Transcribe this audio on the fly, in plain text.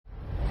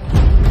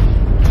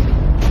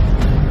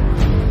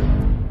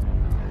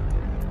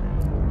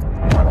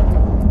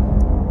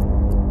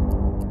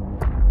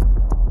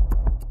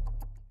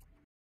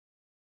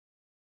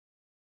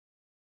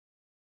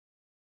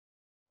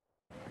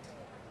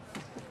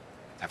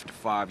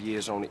5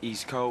 years on the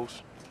East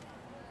Coast,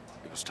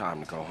 it was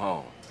time to go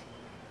home.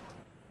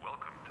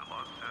 Welcome to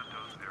Los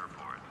Santos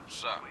Airport.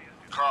 What's up?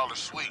 Carl is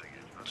sweet.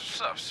 What's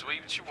up,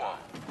 sweet? What you want?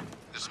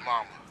 His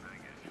mama.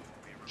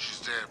 She's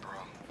dead, bro.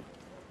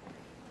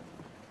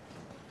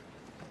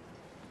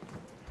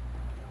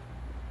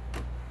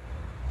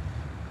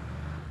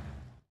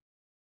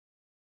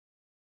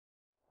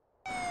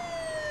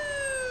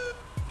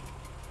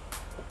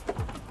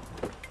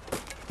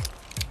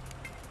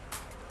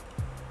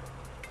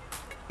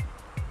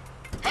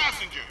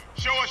 Passenger,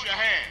 show us your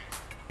hands.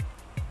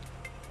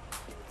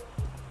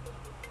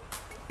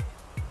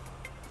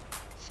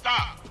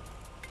 Stop.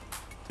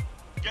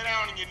 Get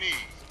down on your knees.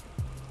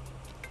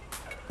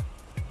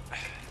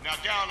 Now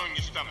down on your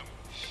stomach.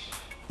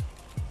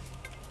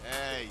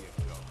 There you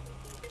go.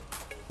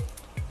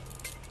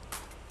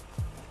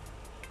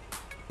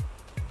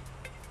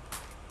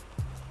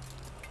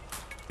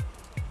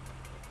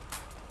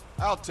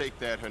 I'll take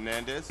that,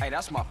 Hernandez. Hey,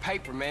 that's my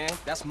paper, man.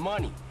 That's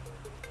money.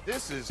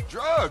 This is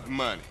drug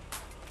money.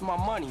 My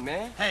money,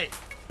 man. Hey,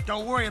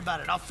 don't worry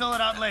about it. I'll fill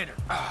it out later.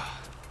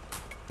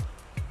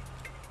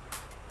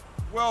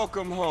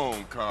 Welcome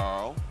home,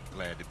 Carl.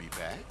 Glad to be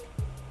back.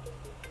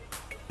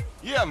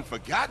 You haven't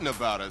forgotten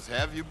about us,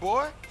 have you,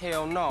 boy?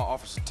 Hell no,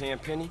 Officer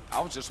Tenpenny.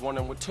 I was just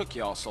wondering what took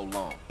y'all so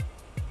long.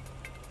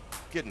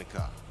 Get in the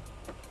car.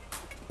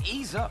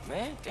 Ease up,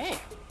 man. Damn.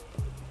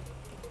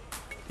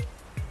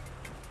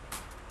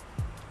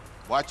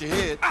 Watch your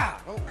head. Ah!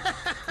 Oh,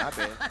 my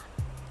bad.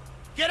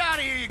 Get out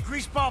of here, you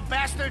greaseball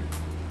bastard!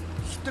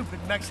 Stupid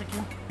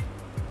Mexican.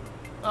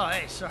 Oh,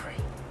 hey, sorry.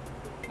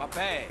 My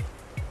bag.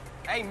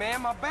 Hey,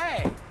 man, my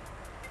bag.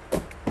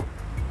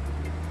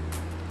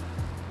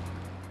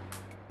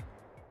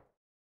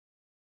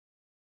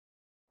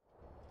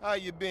 How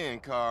you been,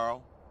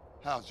 Carl?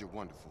 How's your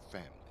wonderful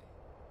family?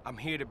 I'm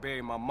here to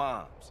bury my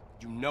moms.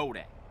 You know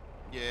that.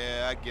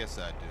 Yeah, I guess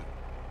I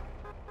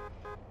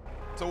do.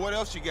 So what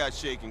else you got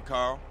shaking,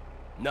 Carl?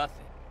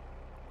 Nothing.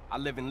 I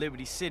live in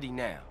Liberty City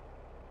now.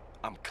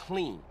 I'm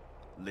clean.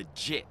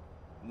 Legit.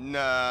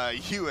 Nah,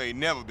 you ain't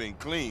never been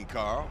clean,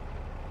 Carl.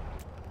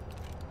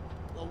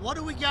 Well, what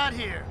do we got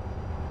here?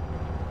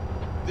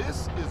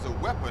 This is a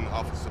weapon,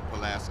 Officer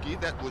Pulaski,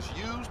 that was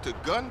used to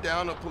gun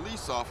down a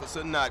police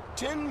officer not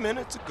 10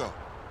 minutes ago.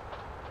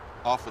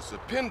 Officer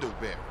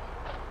Pendlebury.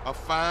 A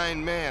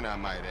fine man, I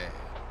might add.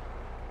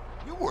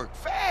 You work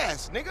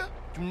fast, nigga.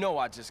 You know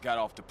I just got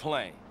off the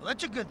plane. Well,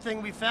 that's a good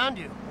thing we found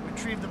you.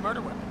 Retrieved the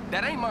murder weapon.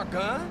 That ain't my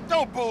gun.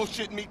 Don't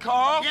bullshit me,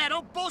 Carl. Yeah,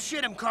 don't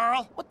bullshit him,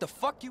 Carl. What the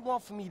fuck you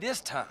want from me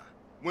this time?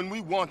 When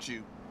we want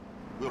you,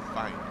 we'll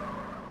find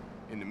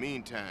you. In the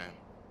meantime,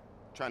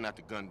 try not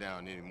to gun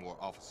down any more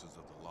officers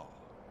of the law.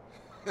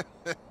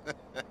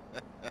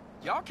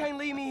 Y'all can't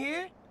leave me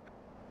here.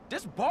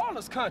 This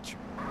baller's country.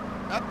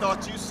 I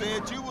thought you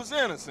said you was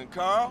innocent,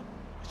 Carl.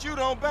 But you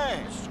don't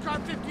bang. This is car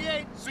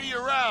 58. See you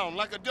around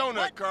like a donut,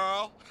 What?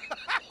 Carl.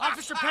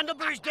 Officer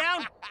Pendlebury's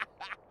down.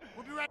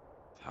 We'll be right...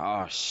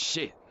 Oh,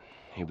 shit.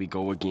 Here we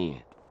go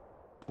again.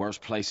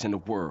 Worst place in the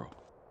world.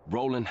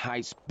 Rolling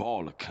Heights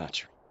baller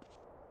country.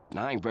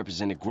 Now, I ain't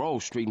represented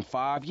Grove Street in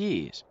 5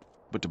 years,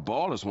 but the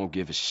ballers won't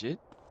give a shit.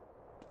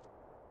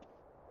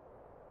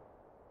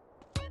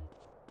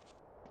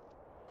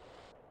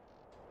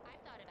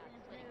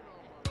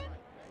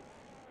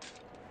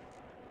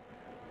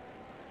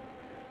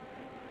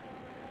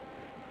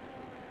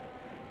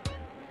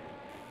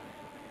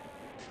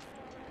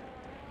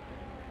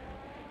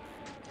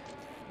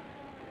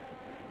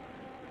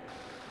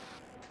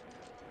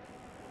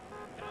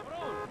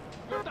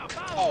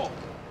 Oh!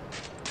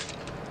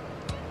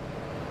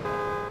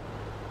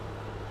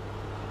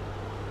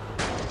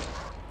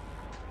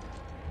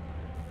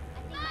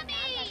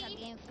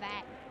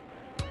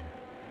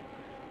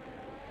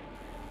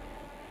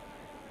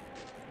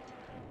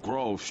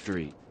 Grove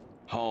Street.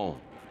 Home.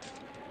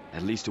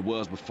 At least it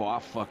was before I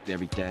fucked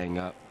everything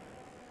up.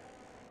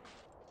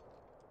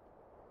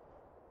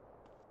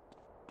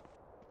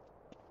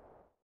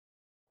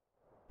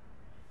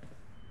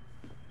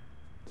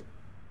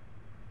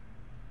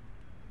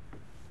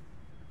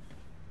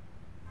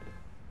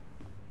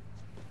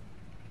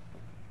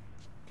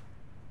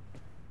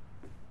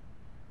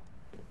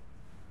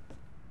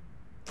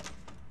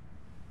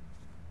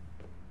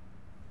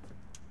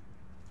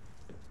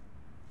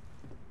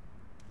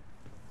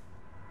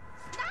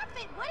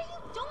 What are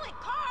you doing,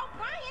 Carl?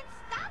 Brian,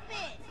 stop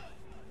it!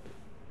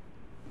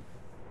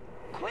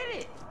 Quit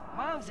it!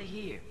 Moms are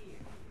here.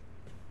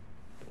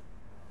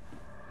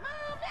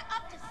 Mom, they're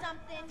up to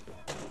something.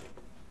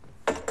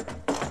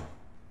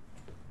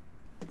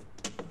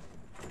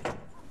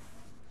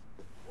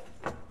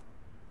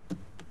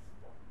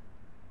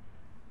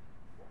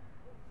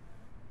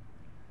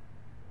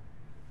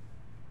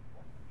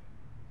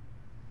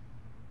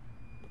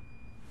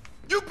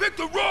 You picked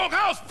the wrong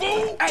house,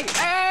 fool! Hey,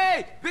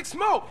 hey! Big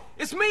Smoke!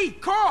 It's me,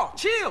 Carl!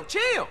 Chill,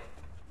 chill!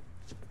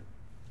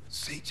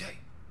 CJ?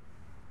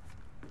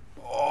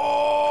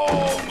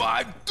 Oh,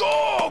 my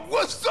dog!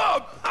 What's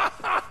up?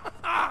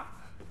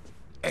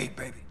 Hey,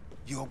 baby,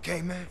 you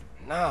okay, man?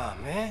 Nah,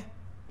 man.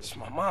 It's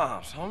my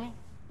mom's, homie.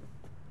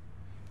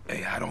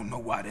 Hey, I don't know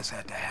why this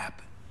had to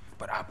happen,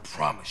 but I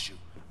promise you,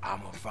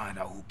 I'm gonna find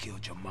out who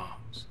killed your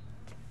moms.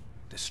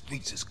 The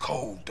streets is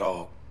cold,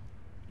 dog.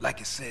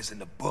 Like it says in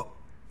the book,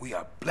 we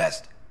are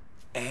blessed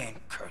and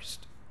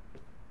cursed.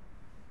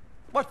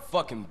 What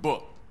fucking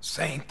book?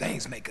 Same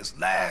things make us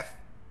laugh,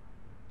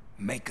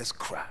 make us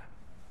cry.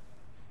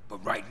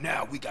 But right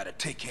now, we gotta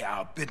take care of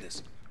our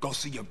business. Go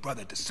see your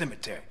brother at the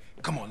cemetery.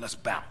 Come on, let's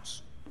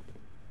bounce.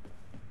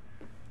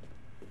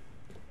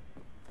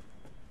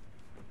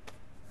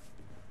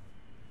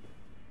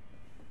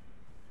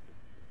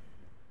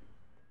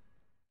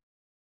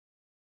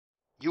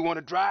 You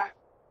wanna drive?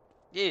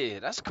 Yeah,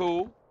 that's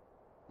cool.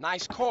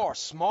 Nice car,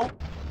 Smoke.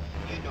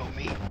 You know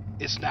me.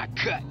 It's not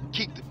cut.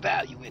 Keep the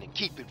value in it.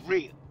 Keep it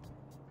real.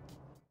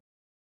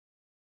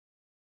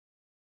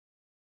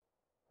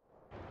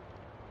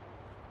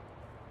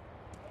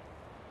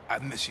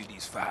 I've missed you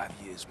these 5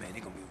 years, man.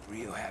 They're gonna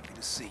be real happy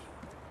to see you.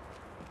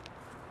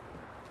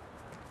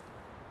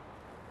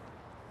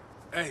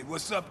 Hey,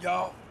 what's up,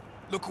 y'all?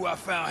 Look who I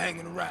found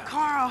hanging around.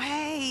 Carl,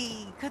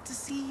 hey, good to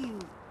see you.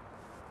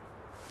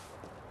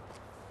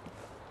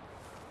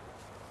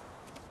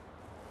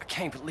 I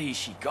can't believe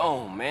she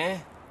gone,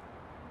 man.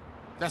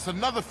 That's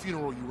another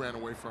funeral you ran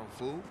away from,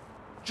 fool.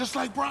 Just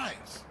like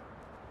Brian's.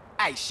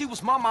 Hey, she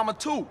was my mama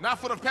too. Not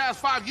for the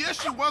past 5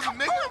 years she wasn't,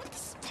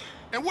 nigga.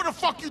 And where the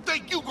fuck you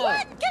think you going?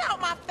 What? Get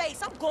out my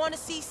face. I'm going to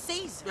see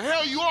Caesar. The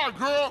hell you are,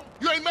 girl.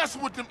 You ain't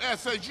messing with them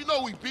essays. You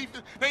know we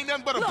beefing. They ain't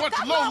nothing but a Look, bunch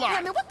I of love lowlife.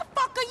 women. What the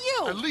fuck are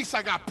At you? least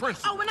I got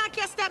principles. Oh, and I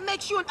guess that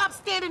makes you an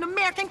upstanding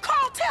American.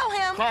 Carl, tell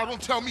him. Carl,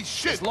 don't tell me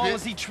shit, As long bitch.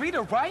 as he treat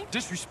her right,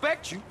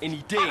 disrespect you, and he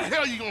How did. the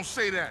hell you gonna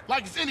say that?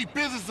 Like it's any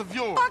business of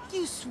yours. Fuck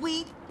you,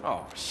 sweet.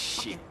 Oh,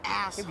 shit. Here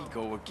Asshole. we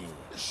go again.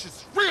 This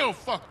shit's real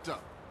fucked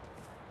up.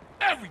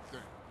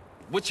 Everything.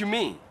 What you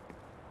mean?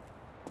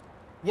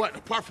 What,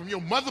 apart from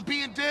your mother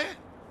being dead?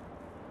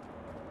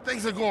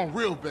 Things are going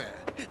real bad.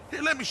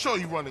 Here, let me show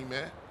you running,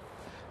 man.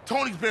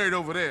 Tony's buried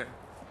over there.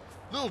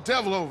 Little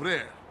devil over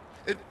there.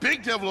 And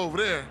big devil over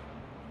there.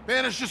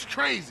 Man, it's just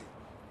crazy.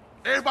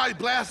 Everybody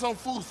blasts on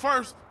fools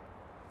first,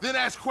 then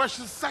ask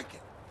questions second.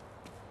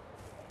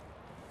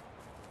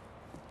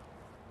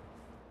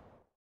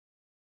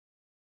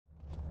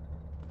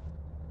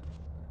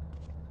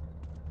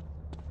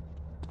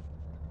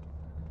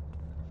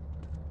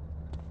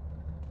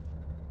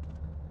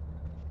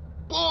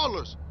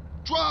 Ballers,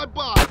 drive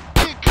by,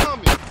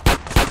 incoming.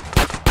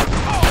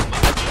 Oh,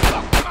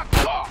 my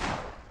car!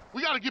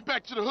 We gotta get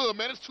back to the hood,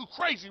 man. It's too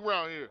crazy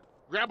around here.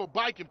 Grab a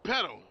bike and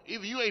pedal.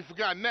 Either you ain't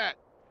forgotten that.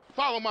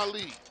 Follow my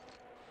lead.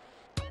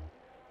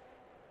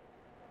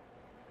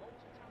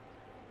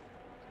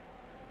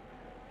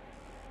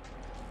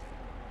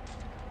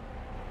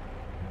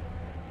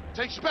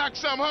 Takes you back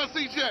some, huh,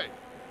 CJ?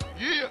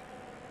 Yeah.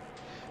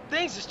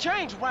 Things has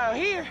changed around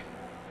here.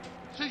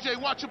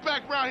 CJ, watch your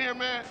back around here,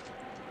 man.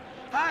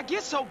 How'd it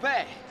get so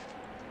bad?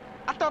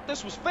 I thought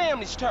this was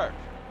family's turf.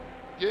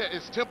 Yeah,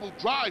 it's Temple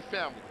Drive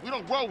family. We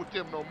don't roll with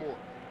them no more.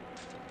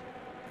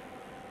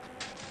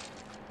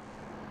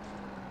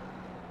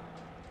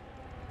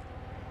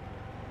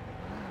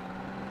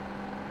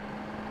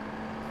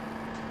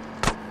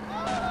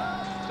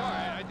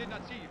 Sorry, I did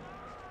not see you.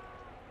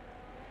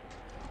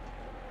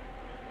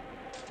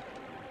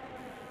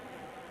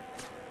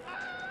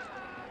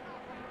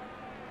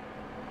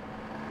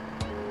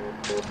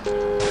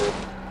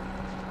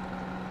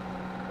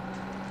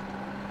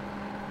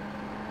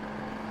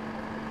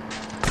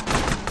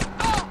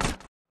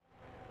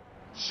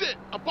 Shit,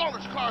 a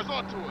baller's car's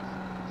onto us.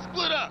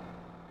 Split up.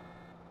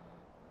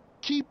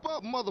 Keep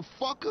up,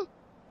 motherfucker.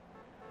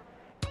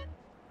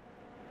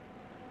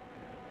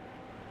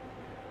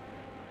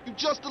 You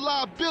just a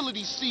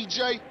liability,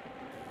 CJ.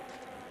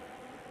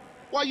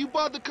 Why you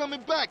bother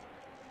coming back?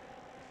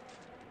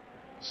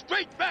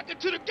 Straight back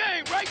into the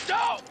game, right,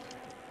 dog?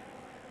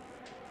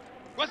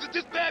 Was it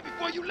this bad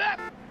before you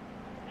left?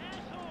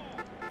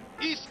 Asshole.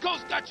 East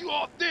Coast got you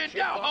all thinned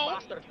out,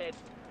 homie.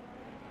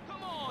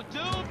 Come on,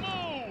 dude,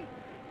 move!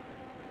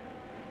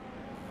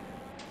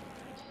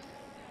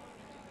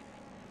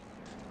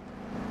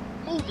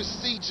 Move it,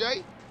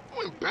 CJ.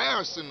 You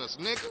embarrassing us,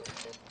 nigga.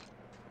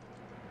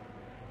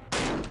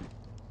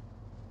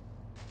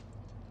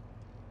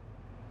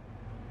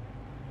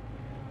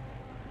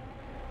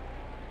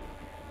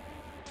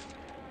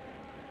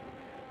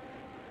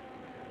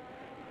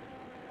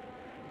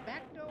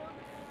 Back door?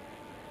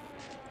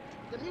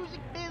 The music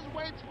biz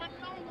waits for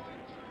no one.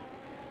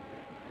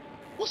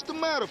 What's the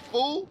matter,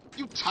 fool?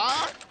 You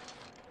tired?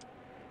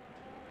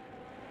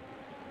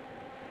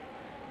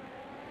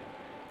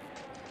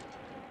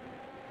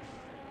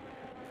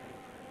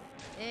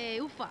 Hey,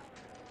 Ufa.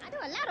 I do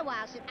a lot of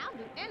wild shit. I'll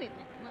do anything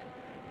for money.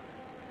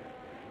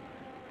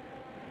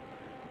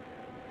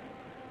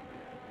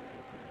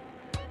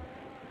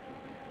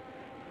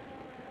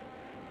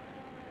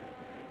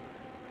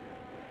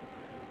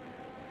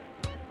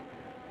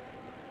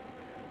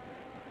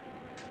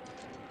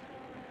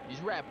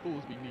 These rap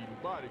fools be needing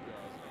bodyguards.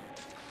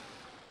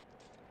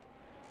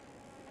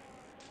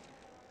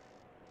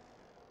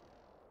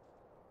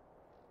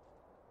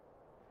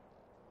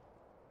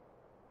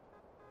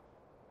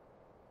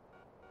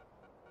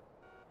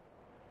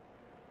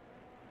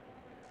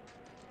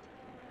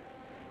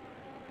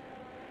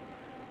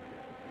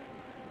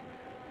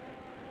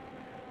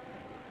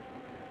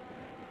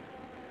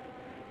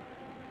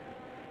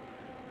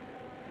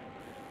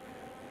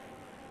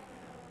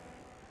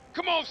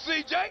 Come on,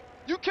 CJ.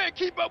 You can't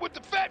keep up with the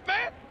fat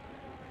man.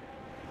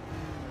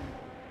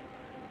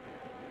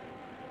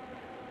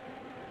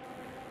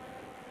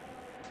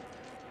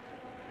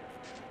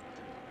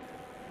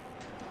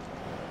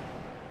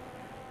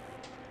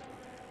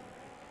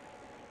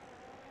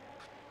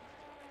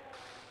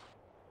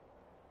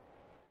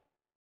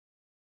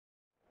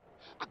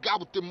 I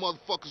got with them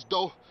motherfuckers,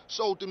 though.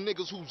 Showed them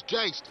niggas who's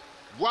gangster.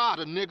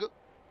 Rider, nigga.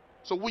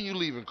 So when you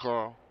leaving,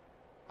 Carl?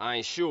 I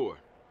ain't sure.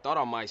 Thought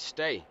I might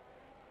stay.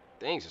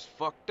 Things is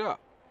fucked up.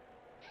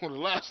 Well, the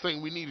last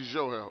thing we need is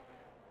your help.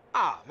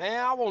 Ah,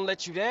 man, I won't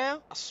let you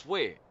down. I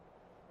swear.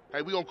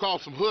 Hey, we gonna call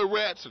some hood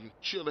rats and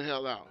chill the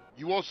hell out.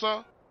 You want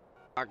some?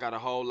 I got a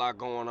whole lot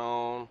going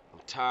on. I'm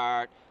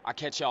tired. I'll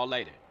catch y'all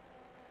later.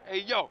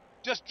 Hey, yo,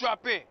 just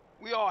drop in.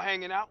 We all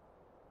hanging out.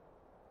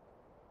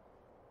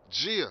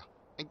 Gia,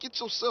 and get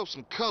yourself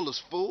some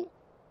colors, fool.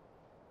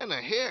 And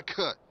a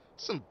haircut.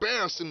 It's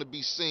embarrassing to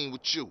be seen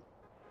with you.